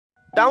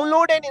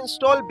Download and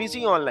install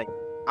Busy Online.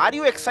 Are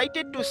you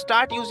excited to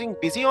start using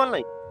Busy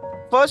Online?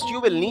 First, you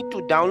will need to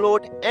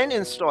download and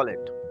install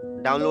it.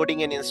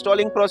 Downloading and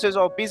installing process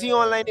of Busy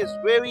Online is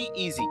very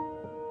easy.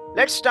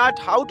 Let's start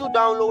how to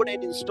download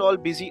and install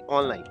Busy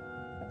Online.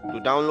 To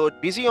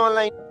download Busy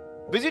Online,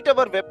 visit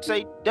our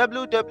website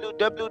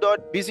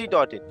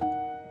www.busy.in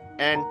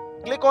and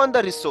click on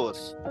the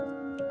resource.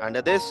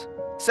 Under this,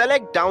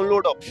 select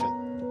download option.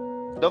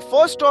 The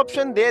first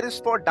option there is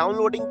for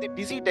downloading the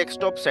Busy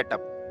desktop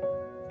setup,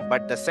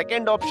 but the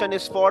second option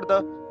is for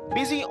the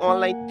Busy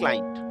Online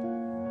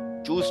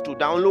client. Choose to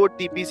download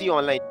the Busy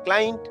Online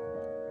client.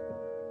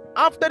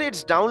 After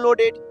it's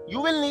downloaded,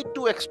 you will need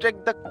to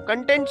extract the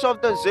contents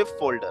of the zip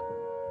folder.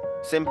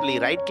 Simply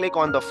right-click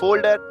on the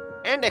folder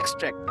and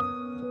extract.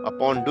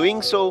 Upon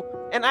doing so,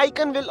 an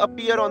icon will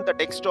appear on the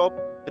desktop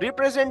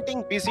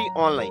representing Busy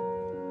Online.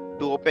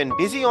 To open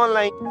Busy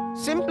Online,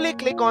 simply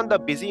click on the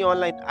Busy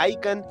Online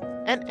icon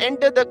and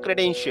enter the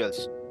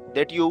credentials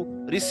that you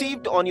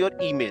received on your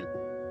email.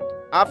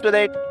 After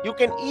that, you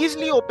can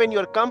easily open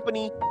your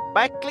company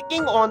by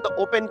clicking on the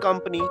Open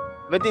Company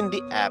within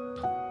the app.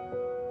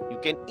 You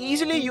can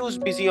easily use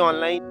Busy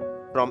Online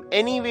from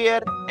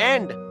anywhere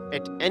and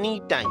at any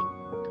time.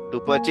 To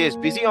purchase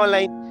Busy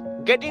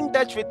Online, get in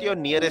touch with your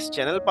nearest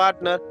channel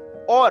partner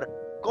or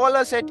call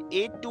us at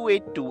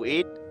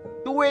 82828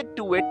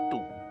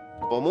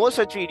 28282. For more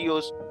such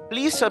videos,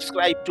 please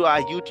subscribe to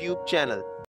our YouTube channel.